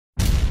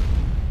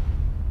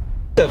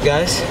What's up,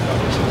 guys?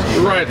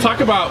 Right, talk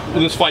about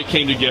when this fight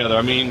came together.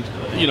 I mean,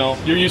 you know,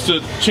 you're used to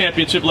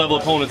championship level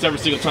opponents every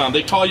single time.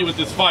 They call you with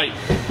this fight.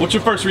 What's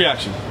your first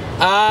reaction?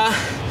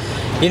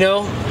 You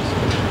know,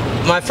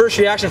 my first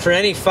reaction for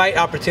any fight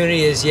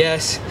opportunity is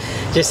yes,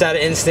 just out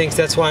of instincts.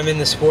 That's why I'm in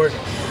the sport.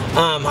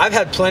 I've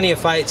had plenty of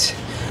fights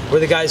where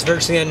the guy's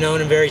virtually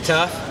unknown and very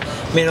tough.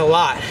 I mean, a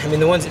lot. I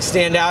mean, the ones that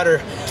stand out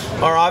are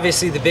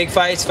obviously the big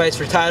fights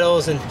for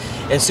titles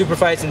and super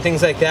fights and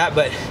things like that.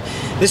 But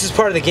this is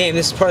part of the game.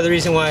 This is part of the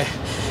reason why,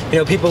 you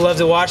know, people love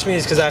to watch me,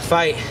 is because I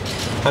fight.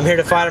 I'm here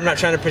to fight. I'm not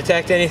trying to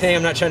protect anything.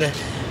 I'm not trying to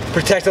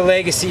protect a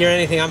legacy or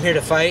anything. I'm here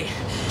to fight.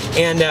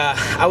 And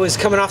I was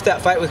coming off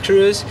that fight with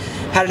Cruz,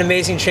 had an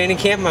amazing training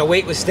camp. My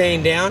weight was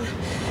staying down.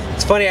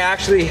 It's funny, I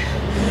actually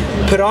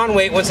put on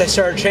weight once I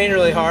started training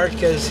really hard,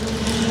 because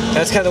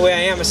that's kind of the way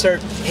I am. I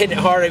start hitting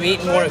it hard, I'm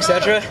eating more,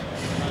 etc.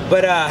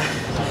 But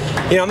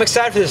you know, I'm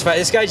excited for this fight.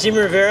 This guy, Jimmy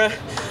Rivera,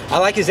 I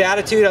like his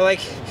attitude. I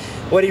like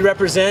what he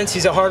represents.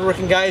 He's a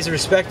hard-working guy. He's a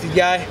respected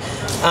guy,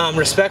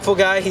 respectful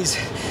guy. He's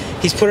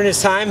put in his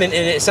time, and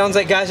it sounds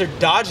like guys are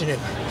dodging him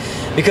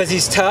because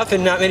he's tough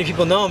and not many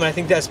people know him. And I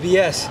think that's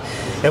BS.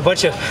 And a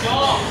bunch of,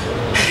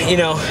 you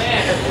know,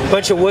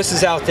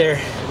 wusses out there.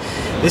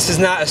 This is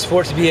not a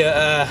sport to be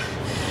a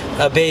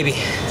baby.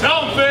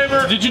 Tell him,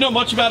 Faber. Did you know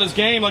much about his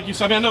game? Like you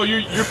said, I mean, I know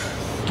you're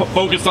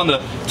focused on the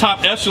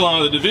top echelon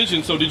of the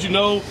division, so did you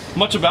know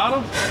much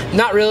about him?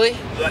 Not really.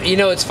 You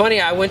know, it's funny,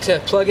 I went to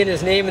plug in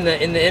his name in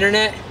the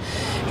internet,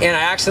 and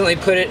I accidentally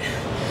put it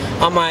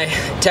on my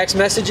text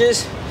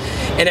messages,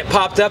 and it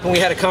popped up, and we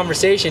had a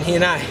conversation, he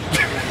and I.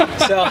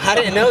 So I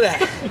didn't know that.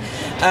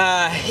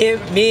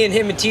 Me and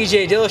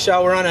TJ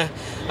Dillashaw were on a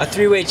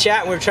three-way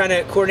chat, and we were trying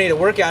to coordinate a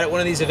workout at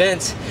one of these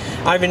events.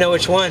 I don't even know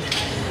which one.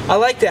 I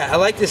like that. I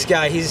like this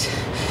guy. He's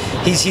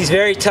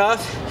very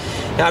tough.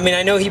 I mean,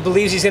 I know he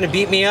believes he's going to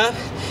beat me up,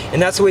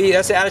 and that's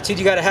the attitude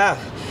you got to have.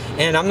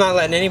 And I'm not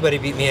letting anybody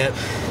beat me up.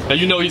 Now,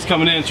 you know he's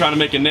coming in trying to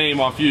make a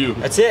name off you.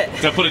 That's it.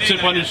 Does that put a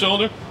chip on your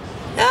shoulder?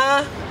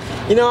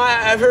 You know,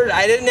 I've heard,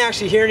 I didn't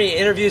actually hear any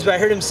interviews, but I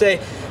heard him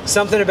say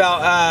something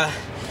about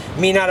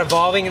me not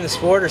evolving in the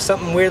sport or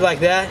something weird like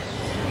that.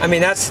 I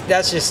mean, that's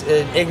just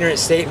an ignorant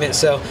statement.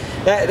 So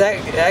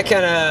that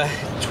kind of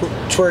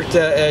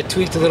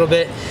tweaked a little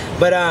bit.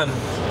 But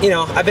you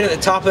know, I've been at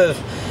the top of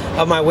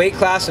my weight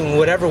class and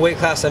whatever weight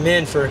class I'm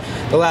in for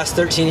the last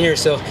 13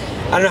 years. So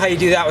I don't know how you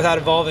do that without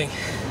evolving.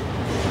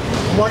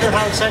 I wonder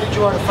how excited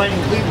you are to fight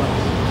in Cleveland.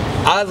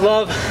 I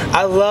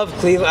love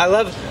Cleveland. I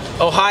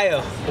love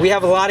Ohio. We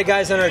have a lot of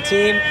guys on our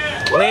team.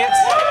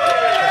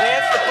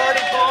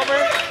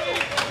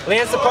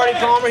 Lance the Party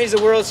Palmer, he's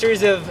a World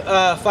Series of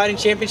Fighting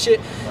Championship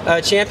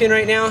champion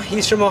right now.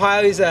 He's from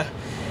Ohio. He's a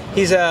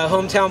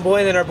hometown boy.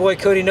 And then our boy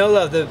Cody No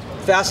Love, the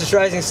fastest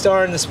rising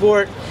star in the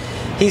sport,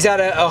 he's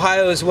out of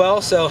Ohio as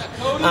well. So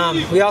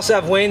we also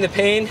have Wayne the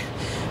Pain.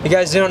 You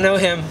guys don't know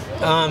him.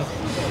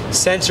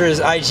 Censor his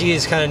IG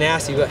is kind of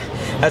nasty, but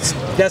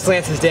that's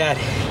Lance's dad.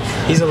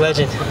 He's a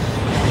legend.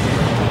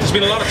 There's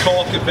been a lot of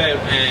talk about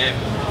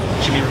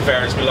Jimmy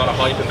Rivera. There's been a lot of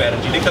hype about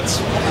him. Do you think it's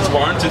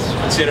warranted,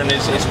 considering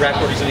his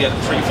record? He's only had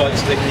 3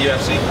 fights in the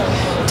UFC.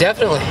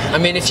 Definitely. I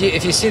mean, if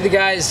you see the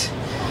guys,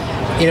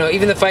 you know,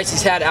 even the fights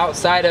he's had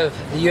outside of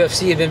the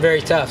UFC have been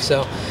very tough.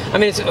 So, I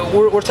mean,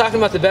 we're talking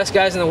about the best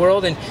guys in the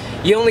world, and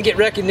you only get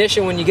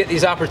recognition when you get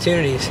these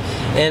opportunities.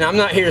 And I'm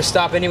not here to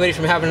stop anybody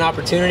from having an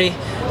opportunity.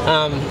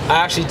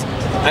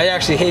 I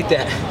actually hate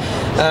that.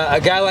 A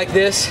guy like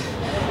this,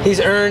 he's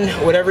earned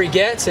whatever he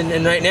gets,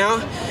 and right now,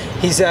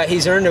 he's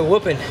earned a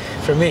whooping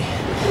from me.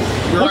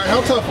 Right,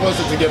 how tough was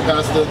it to get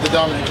past the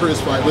Dominic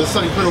Cruz fight? Was it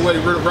something you put away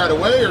right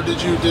away, or did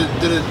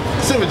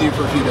it sit with you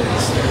for a few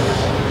days?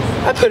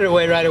 I put it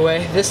away right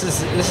away. This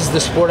is the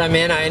sport I'm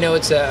in. I know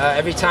it's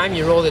every time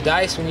you roll the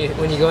dice when you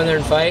go in there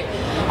and fight.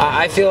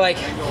 I feel like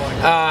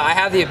I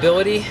have the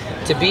ability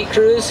to beat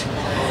Cruz,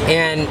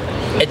 and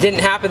it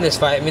didn't happen this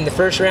fight. I mean, the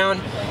first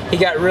round he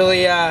got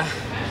really,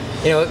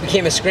 you know, it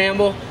became a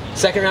scramble.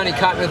 Second round he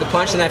caught me with a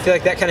punch, and I feel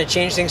like that kind of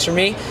changed things for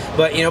me.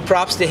 But you know,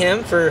 props to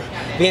him for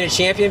being a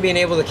champion, being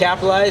able to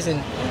capitalize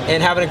and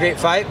having a great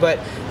fight. But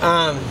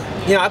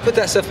you know, I put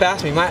that stuff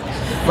past me.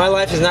 My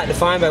life is not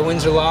defined by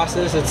wins or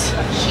losses.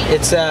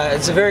 It's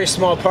a very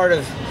small part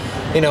of,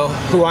 you know,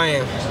 who I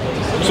am.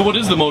 So what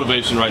is the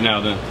motivation right now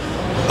then?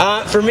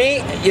 For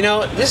me, you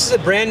know, this is a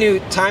brand new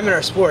time in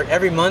our sport.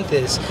 Every month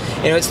is.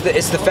 You know, it's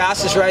the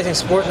fastest rising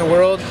sport in the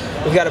world.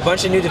 We've got a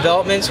bunch of new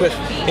developments with,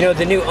 you know,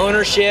 the new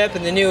ownership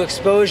and the new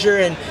exposure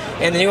and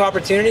the new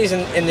opportunities.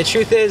 And the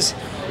truth is,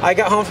 I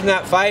got home from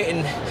that fight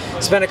and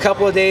spent a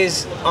couple of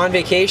days on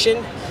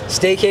vacation,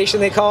 staycation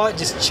they call it,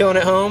 just chilling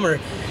at home, or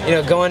you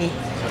know, going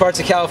parts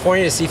of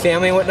California to see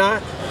family and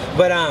whatnot.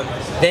 But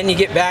then you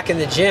get back in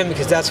the gym,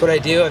 because that's what I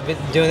do. I've been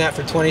doing that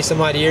for 20 some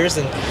odd years,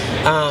 and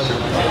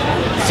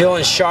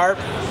feeling sharp,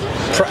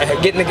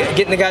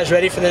 getting the guys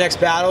ready for the next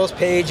battles,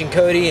 Paige and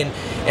Cody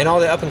and all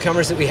the up and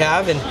comers that we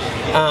have. And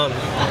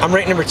I'm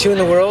ranked number 2 in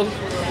the world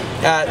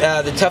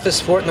at the toughest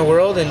sport in the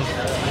world,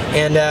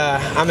 and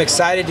I'm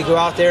excited to go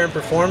out there and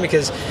perform,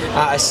 because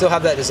I still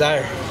have that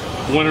desire.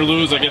 win or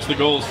lose, I guess the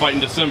goal is fight in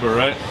December,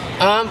 right?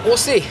 We'll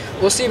see.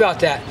 We'll see about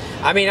that.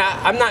 I mean,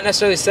 I'm not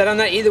necessarily set on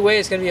that. Either way,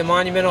 it's going to be a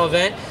monumental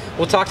event.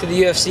 We'll talk to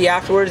the UFC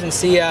afterwards and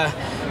see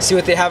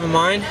what they have in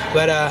mind.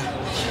 But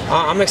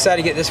I'm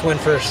excited to get this win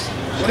first.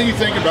 What do you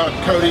think about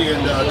Cody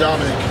and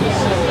Dominic?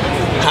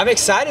 I'm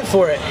excited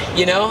for it.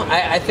 You know,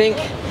 I think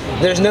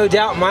there's no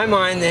doubt in my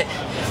mind that,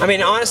 I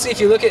mean, honestly, if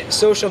you look at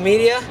social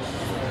media,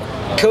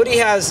 Cody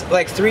has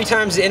like 3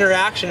 times the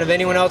interaction of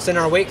anyone else in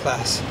our weight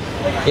class.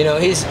 You know,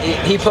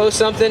 he posts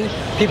something,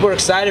 people are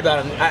excited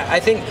about him. I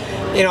think,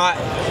 you know,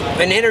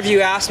 an interview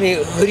asked me,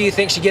 who do you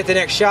think should get the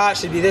next shot?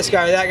 Should it be this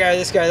guy or that guy or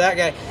this guy or that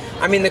guy?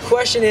 I mean, the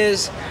question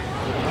is,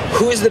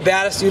 who's the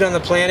baddest dude on the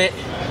planet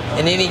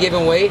in any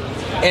given weight?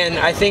 And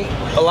I think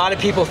a lot of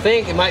people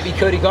think it might be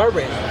Cody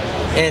Garbrandt.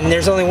 And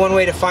there's only one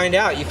way to find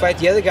out. You fight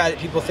the other guy that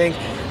people think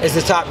is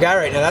the top guy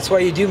right now. That's why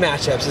you do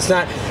matchups. It's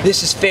not,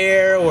 this is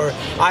fair, or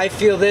I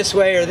feel this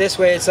way or this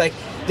way. It's like,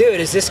 dude,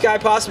 is this guy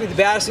possibly the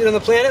baddest dude on the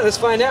planet? Let's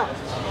find out.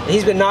 And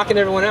he's been knocking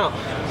everyone out.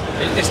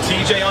 Is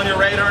TJ on your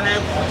radar now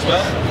as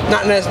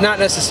well? Not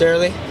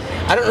necessarily.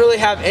 I don't really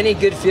have any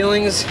good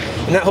feelings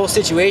in that whole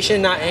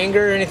situation, not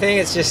anger or anything.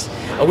 It's just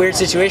a weird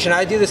situation.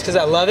 I do this because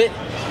I love it.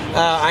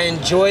 I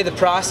enjoy the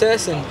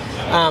process, and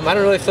I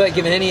don't really feel like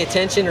giving any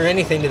attention or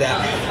anything to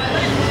that.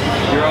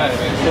 You're right.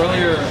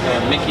 Earlier,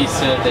 Mickey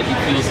said that he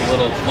feels a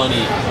little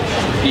funny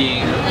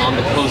being on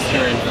the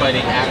poster and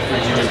fighting after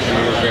you and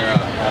Jimmy Rivera.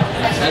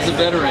 As a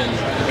veteran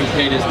who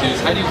paid his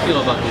dues, how do you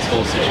feel about this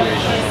whole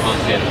situation on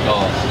Punk and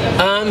Golf?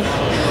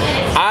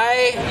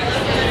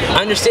 I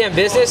understand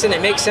business, and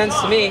it makes sense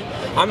to me.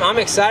 I'm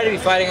excited to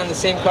be fighting on the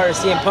same card as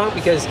CM Punk,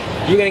 because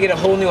you're going to get a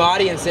whole new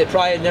audience that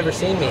probably had never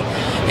seen me.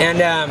 And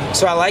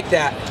so I like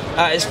that.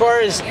 As far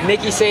as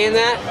Mickey saying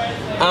that,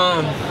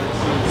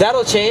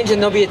 that'll change,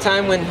 and there'll be a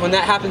time when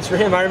that happens for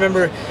him. I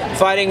remember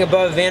fighting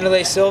above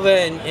Wanderlei Silva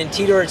and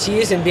Tito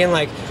Ortiz and being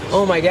like,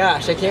 oh my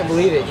gosh, I can't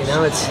believe it. You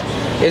know,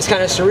 it's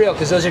kind of surreal,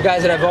 because those are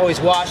guys that I've always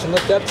watched and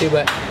looked up to.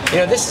 But you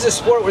know, this is a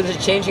sport where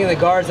there's changing of the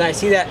guards, and I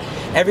see that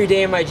every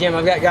day in my gym.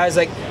 I've got guys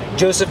like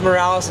Joseph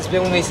Morales has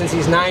been with me since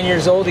he's 9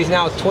 years old. He's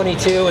now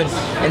 22 and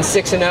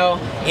 6-0.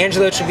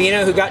 Angelo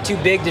Trevino, who got too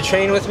big to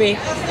train with me,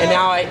 and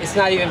now it's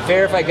not even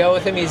fair if I go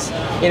with him. He's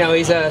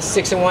a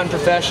 6-1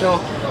 professional,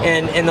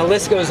 and the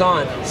list goes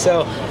on.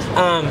 So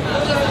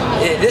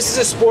this is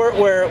a sport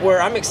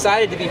where I'm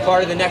excited to be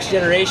part of the next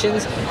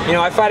generations. You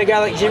know, I fight a guy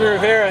like Jimmy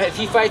Rivera. If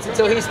he fights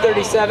until he's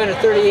 37 or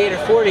 38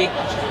 or 40,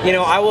 you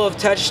know, I will have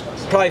touched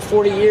probably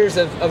 40 years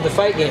of the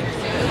fight game,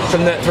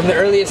 from the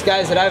earliest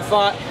guys that I've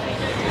fought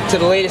to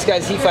the latest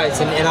guys he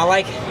fights, and I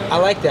like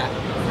that.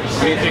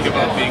 What do you think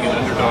about being an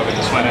underdog in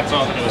this fight? I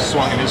thought it was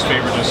swung in his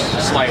favor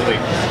just slightly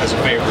as a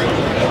favorite.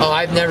 Oh,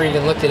 I've never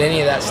even looked at any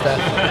of that stuff.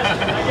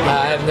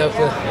 I have no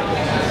clue.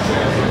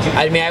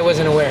 I mean, I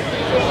wasn't aware.